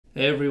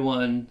Hey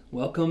everyone,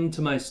 welcome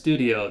to my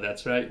studio.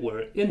 That's right,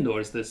 we're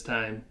indoors this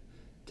time.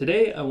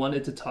 Today I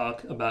wanted to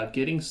talk about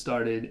getting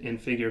started in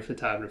figure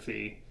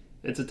photography.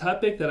 It's a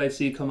topic that I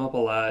see come up a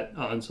lot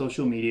on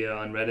social media,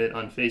 on Reddit,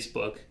 on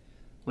Facebook.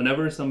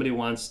 Whenever somebody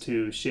wants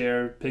to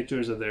share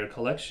pictures of their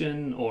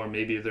collection or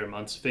maybe their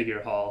month's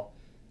figure haul,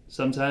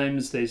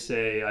 sometimes they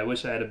say, I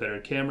wish I had a better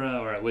camera,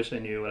 or I wish I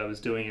knew what I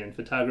was doing in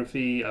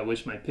photography, I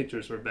wish my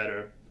pictures were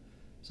better.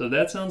 So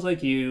that sounds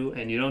like you,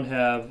 and you don't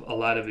have a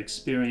lot of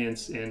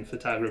experience in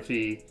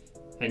photography,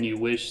 and you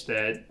wish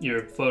that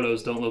your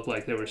photos don't look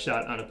like they were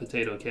shot on a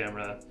potato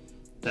camera,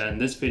 then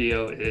this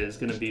video is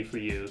going to be for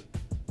you.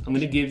 I'm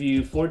going to give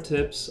you 4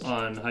 tips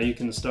on how you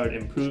can start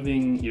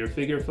improving your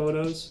figure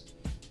photos.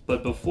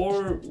 But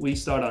before we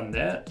start on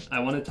that, I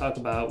want to talk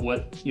about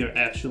what you're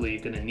actually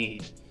going to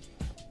need.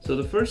 So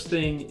the first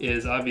thing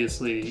is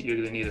obviously you're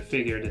going to need a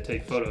figure to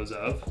take photos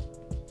of.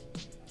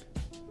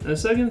 And the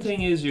second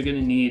thing is you're going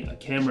to need a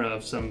camera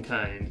of some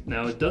kind.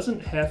 Now it doesn't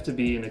have to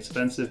be an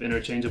expensive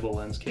interchangeable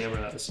lens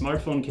camera. A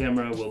smartphone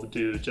camera will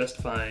do just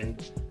fine.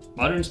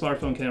 Modern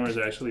smartphone cameras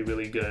are actually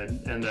really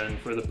good. And then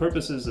for the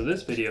purposes of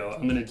this video,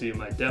 I'm going to do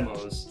my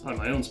demos on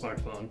my own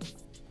smartphone.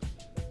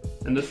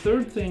 And the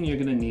third thing you're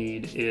going to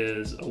need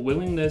is a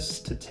willingness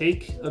to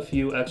take a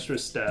few extra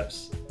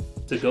steps,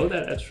 to go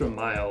that extra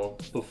mile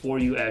before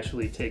you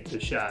actually take the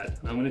shot.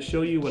 And I'm going to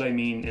show you what I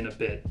mean in a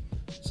bit.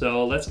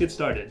 So let's get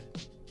started.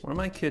 We're in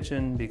my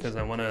kitchen because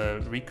I want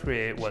to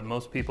recreate what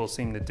most people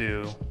seem to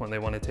do when they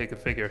want to take a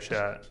figure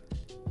shot,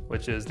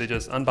 which is they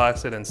just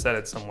unbox it and set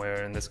it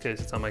somewhere. In this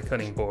case, it's on my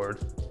cutting board.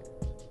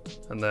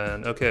 And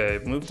then, okay,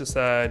 I've moved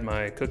aside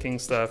my cooking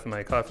stuff and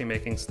my coffee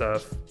making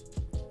stuff.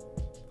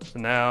 So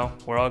now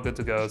we're all good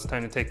to go. It's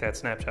time to take that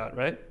snapshot,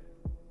 right?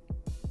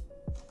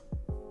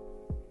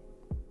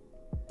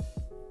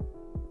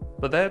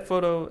 But that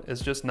photo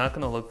is just not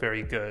going to look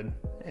very good.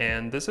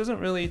 And this isn't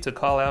really to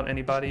call out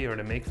anybody or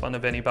to make fun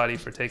of anybody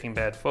for taking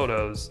bad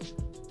photos,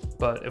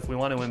 but if we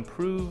want to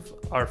improve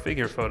our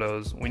figure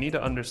photos, we need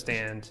to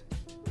understand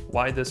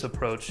why this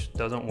approach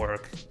doesn't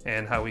work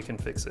and how we can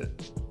fix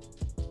it.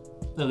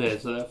 Okay,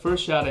 so that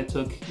first shot I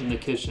took in the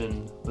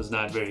kitchen was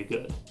not very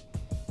good.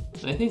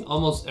 And I think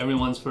almost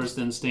everyone's first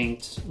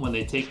instinct when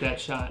they take that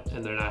shot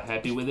and they're not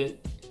happy with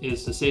it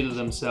is to say to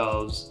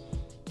themselves,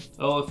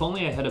 oh, if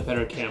only I had a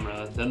better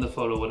camera, then the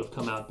photo would have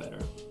come out better.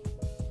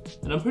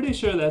 And I'm pretty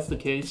sure that's the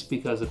case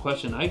because the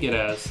question I get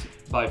asked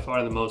by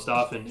far the most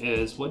often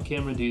is, what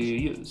camera do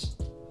you use?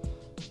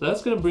 So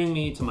that's going to bring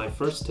me to my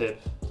first tip,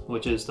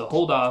 which is to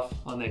hold off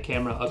on that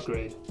camera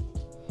upgrade.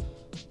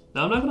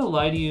 Now I'm not going to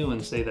lie to you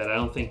and say that I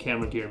don't think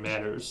camera gear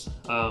matters.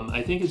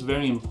 I think it's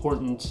very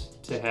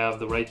important to have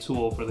the right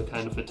tool for the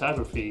kind of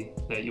photography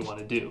that you want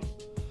to do.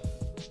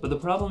 But the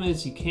problem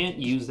is you can't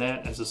use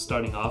that as a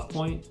starting off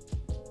point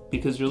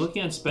because you're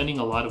looking at spending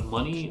a lot of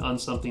money on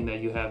something that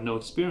you have no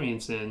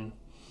experience in,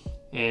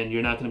 and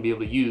you're not going to be able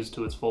to use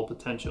to its full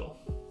potential.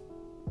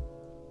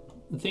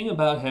 The thing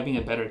about having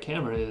a better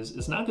camera is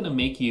it's not going to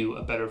make you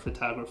a better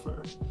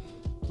photographer.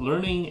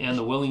 Learning and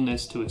the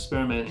willingness to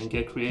experiment and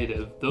get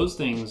creative, those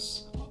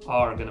things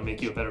are going to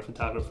make you a better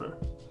photographer.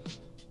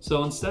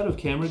 So instead of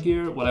camera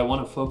gear, what I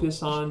want to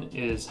focus on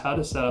is how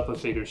to set up a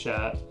figure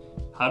shot,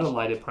 how to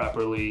light it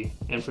properly,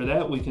 and for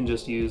that we can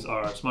just use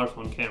our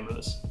smartphone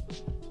cameras.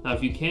 Now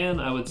if you can,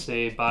 I would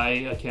say buy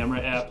a camera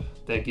app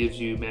that gives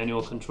you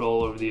manual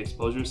control over the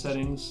exposure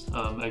settings.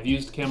 I've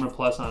used Camera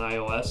Plus on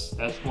iOS,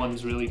 that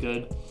one's really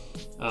good.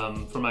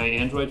 For my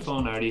Android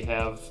phone, I already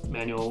have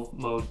manual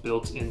mode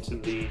built into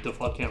the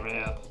default camera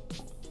app.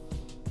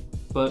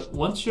 But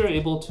once you're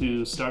able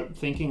to start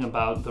thinking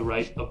about the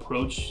right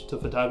approach to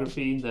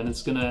photography, then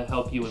it's going to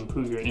help you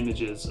improve your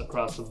images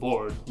across the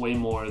board way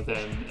more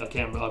than a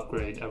camera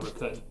upgrade ever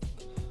could.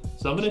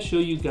 So I'm going to show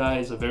you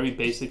guys a very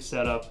basic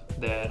setup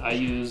that I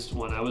used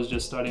when I was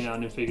just starting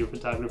out in figure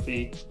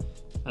photography.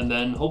 And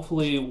then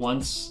hopefully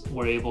once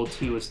we're able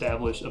to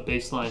establish a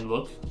baseline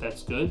look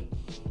that's good,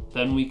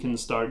 then we can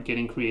start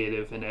getting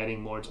creative and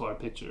adding more to our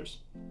pictures.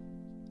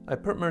 I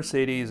put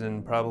Mercedes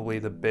in probably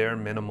the bare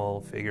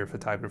minimal figure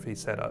photography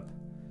setup.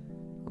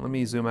 Let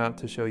me zoom out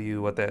to show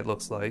you what that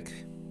looks like.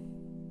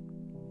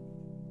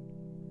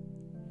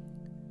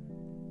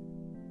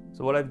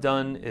 So what I've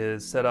done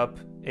is set up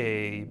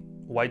a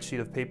white sheet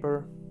of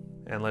paper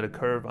and let it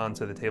curve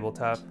onto the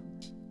tabletop.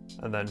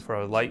 And then for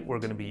our light, we're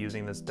going to be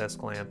using this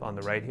desk lamp on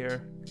the right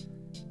here.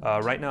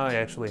 Right now I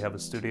actually have a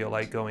studio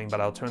light going,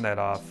 but I'll turn that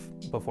off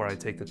before I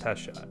take the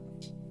test shot.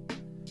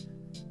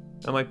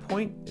 Now my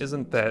point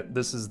isn't that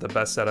this is the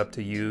best setup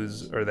to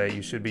use or that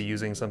you should be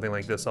using something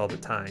like this all the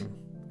time.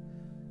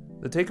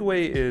 The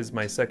takeaway is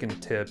my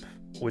second tip,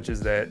 which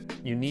is that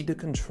you need to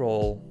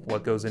control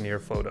what goes into your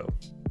photo.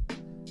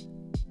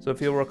 So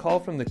if you'll recall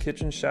from the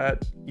kitchen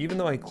shot, even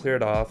though I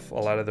cleared off a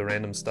lot of the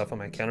random stuff on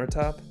my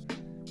countertop,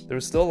 there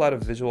was still a lot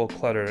of visual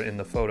clutter in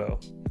the photo.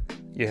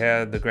 You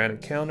had the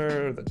granite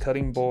counter, the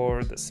cutting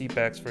board, the seat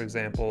backs, for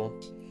example,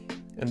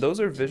 and those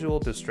are visual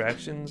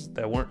distractions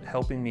that weren't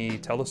helping me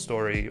tell a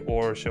story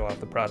or show off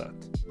the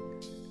product.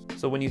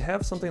 So when you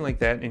have something like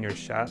that in your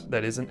shot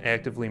that isn't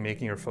actively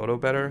making your photo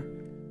better,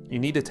 you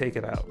need to take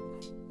it out.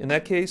 In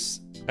that case,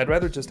 I'd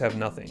rather just have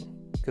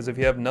nothing, because if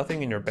you have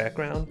nothing in your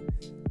background,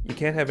 you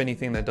can't have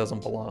anything that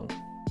doesn't belong.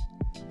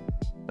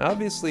 Now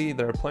obviously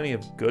there are plenty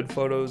of good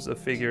photos of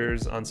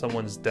figures on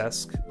someone's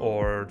desk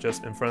or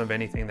just in front of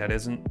anything that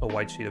isn't a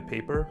white sheet of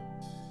paper,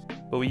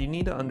 but what you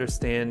need to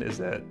understand is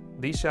that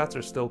these shots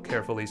are still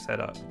carefully set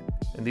up,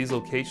 and these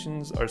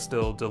locations are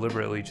still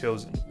deliberately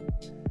chosen.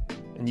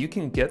 And you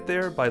can get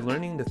there by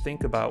learning to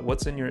think about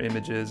what's in your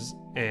images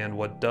and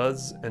what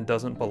does and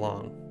doesn't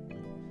belong.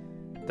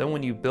 Then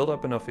when you build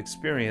up enough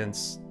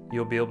experience,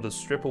 you'll be able to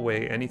strip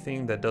away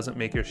anything that doesn't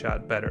make your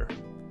shot better.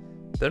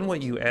 Then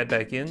what you add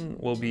back in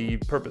will be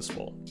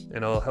purposeful,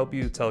 and it'll help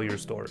you tell your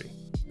story.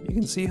 You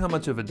can see how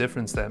much of a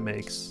difference that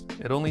makes.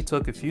 It only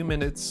took a few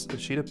minutes, a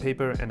sheet of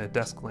paper, and a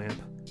desk lamp.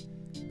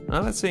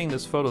 I'm not saying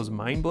this photo's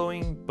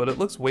mind-blowing, but it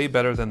looks way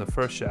better than the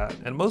first shot,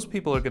 and most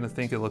people are going to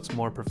think it looks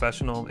more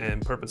professional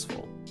and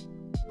purposeful.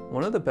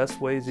 One of the best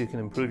ways you can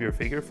improve your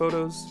figure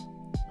photos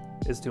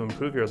is to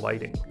improve your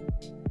lighting.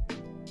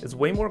 It's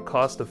way more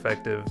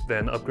cost-effective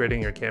than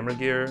upgrading your camera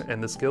gear,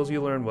 and the skills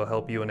you learn will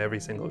help you in every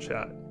single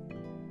shot.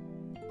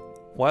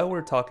 While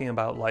we're talking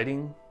about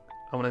lighting,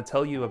 I want to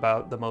tell you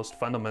about the most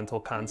fundamental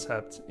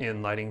concept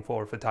in lighting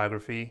for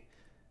photography,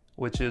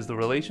 which is the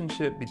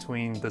relationship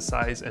between the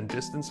size and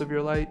distance of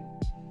your light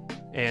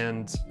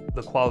and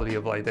the quality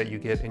of light that you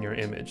get in your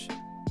image.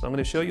 So I'm going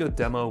to show you a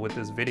demo with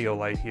this video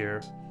light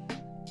here,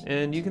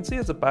 and you can see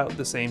it's about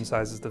the same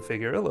size as the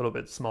figure, a little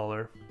bit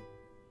smaller.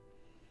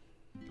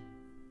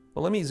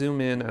 Well, let me zoom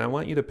in, and I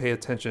want you to pay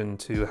attention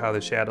to how the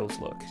shadows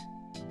look.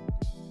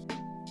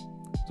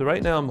 So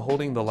right now I'm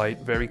holding the light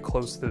very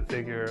close to the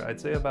figure, I'd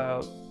say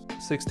about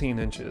 16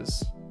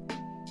 inches.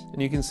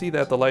 And you can see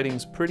that the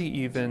lighting's pretty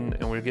even,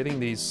 and we're getting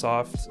these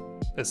soft,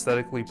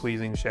 aesthetically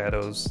pleasing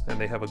shadows,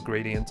 and they have a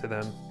gradient to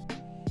them.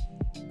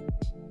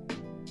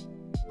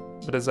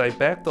 But as I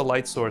back the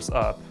light source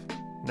up,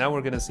 now we're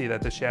going to see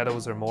that the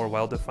shadows are more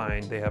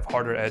well-defined, they have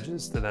harder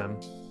edges to them.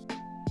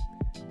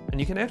 And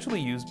you can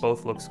actually use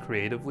both looks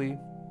creatively,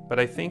 but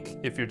I think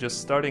if you're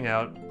just starting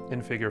out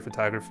in figure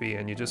photography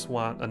and you just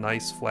want a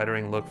nice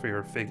flattering look for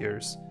your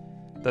figures,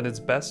 then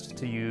it's best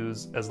to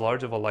use as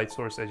large of a light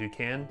source as you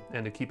can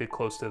and to keep it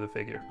close to the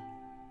figure.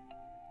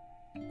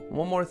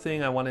 One more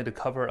thing I wanted to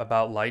cover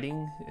about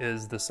lighting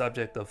is the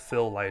subject of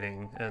fill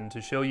lighting, and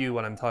to show you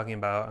what I'm talking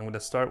about, I'm going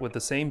to start with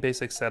the same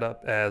basic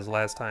setup as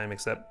last time,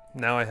 except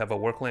now I have a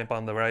work lamp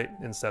on the right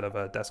instead of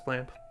a desk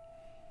lamp.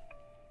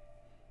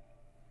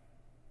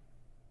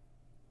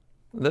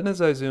 Then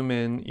as I zoom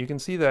in, you can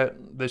see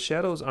that the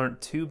shadows aren't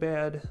too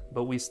bad,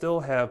 but we still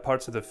have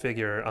parts of the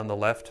figure on the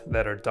left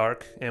that are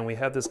dark, and we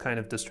have this kind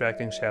of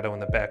distracting shadow in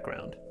the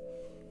background.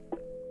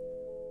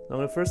 I'm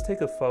going to first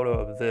take a photo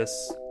of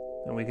this,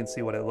 and we can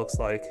see what it looks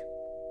like.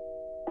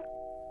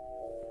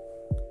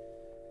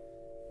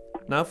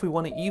 Now if we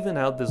want to even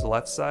out this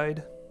left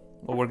side,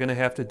 what we're going to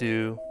have to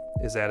do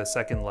is add a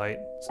second light,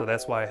 so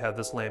that's why I have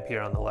this lamp here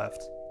on the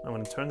left. I'm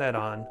going to turn that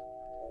on.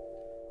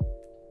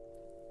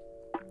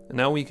 And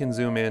now we can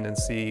zoom in and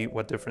see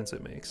what difference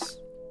it makes.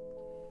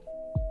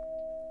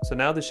 So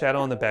now the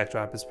shadow on the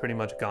backdrop is pretty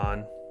much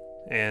gone,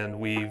 and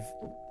we've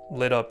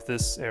lit up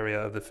this area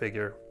of the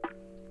figure.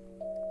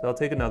 So I'll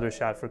take another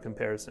shot for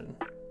comparison.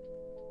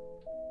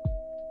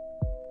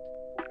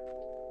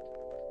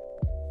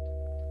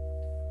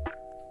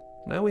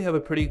 Now we have a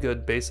pretty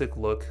good basic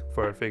look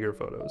for our figure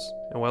photos.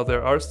 And while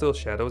there are still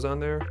shadows on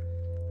there,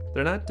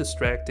 they're not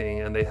distracting,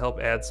 and they help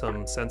add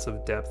some sense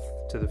of depth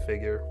to the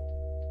figure.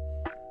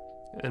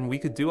 And we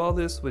could do all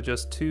this with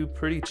just two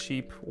pretty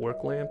cheap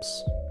work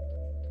lamps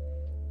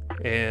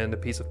and a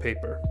piece of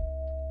paper.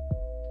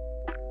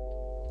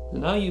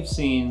 And now you've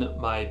seen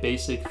my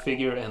basic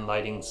figure and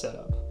lighting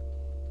setup.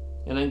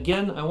 And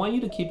again, I want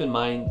you to keep in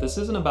mind, this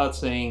isn't about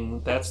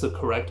saying that's the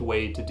correct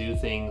way to do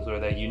things or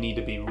that you need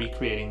to be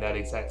recreating that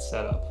exact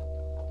setup.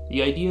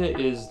 The idea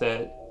is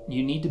that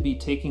you need to be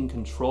taking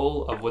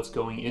control of what's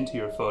going into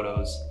your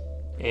photos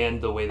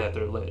and the way that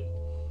they're lit.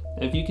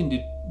 And if you can do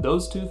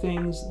those two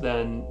things,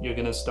 then you're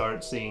going to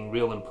start seeing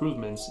real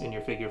improvements in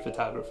your figure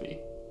photography.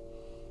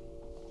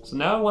 So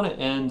now I want to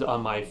end on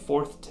my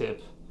fourth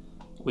tip,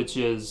 which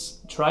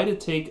is try to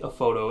take a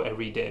photo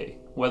every day,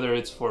 whether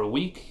it's for a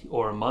week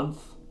or a month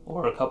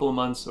or a couple of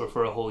months or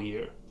for a whole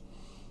year.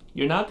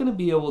 You're not going to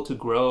be able to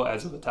grow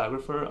as a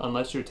photographer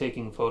unless you're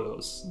taking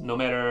photos. No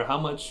matter how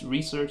much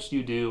research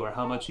you do or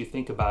how much you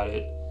think about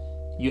it,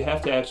 you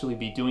have to actually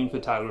be doing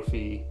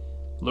photography,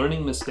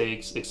 learning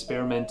mistakes,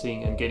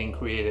 experimenting, and getting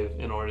creative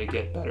in order to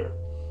get better.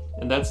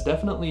 And that's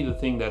definitely the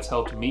thing that's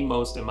helped me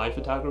most in my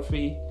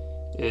photography,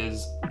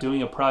 is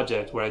doing a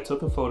project where I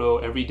took a photo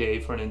every day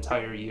for an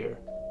entire year,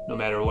 no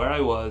matter where I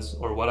was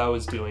or what I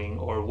was doing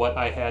or what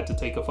I had to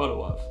take a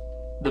photo of.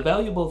 The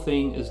valuable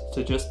thing is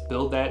to just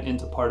build that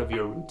into part of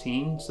your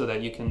routine so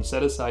that you can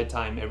set aside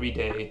time every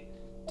day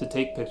to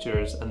take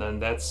pictures, and then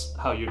that's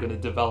how you're going to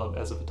develop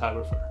as a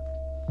photographer.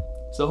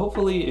 So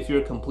hopefully if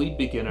you're a complete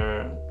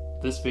beginner,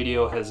 this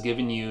video has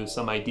given you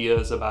some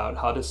ideas about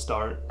how to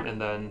start and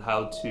then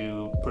how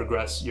to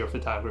progress your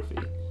photography.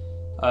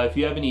 If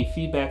you have any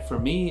feedback for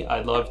me,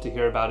 I'd love to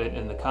hear about it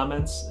in the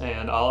comments,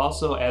 and I'll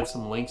also add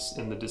some links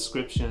in the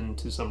description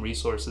to some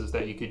resources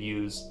that you could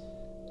use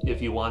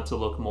if you want to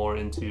look more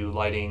into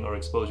lighting or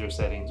exposure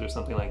settings or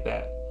something like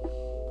that.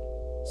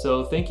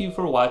 So thank you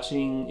for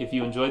watching. If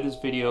you enjoyed this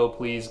video,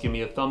 please give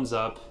me a thumbs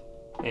up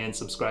and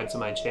subscribe to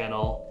my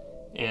channel.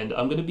 And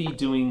I'm going to be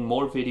doing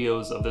more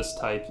videos of this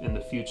type in the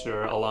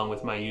future along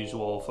with my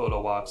usual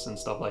photo walks and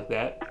stuff like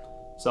that.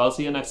 So I'll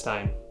see you next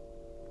time.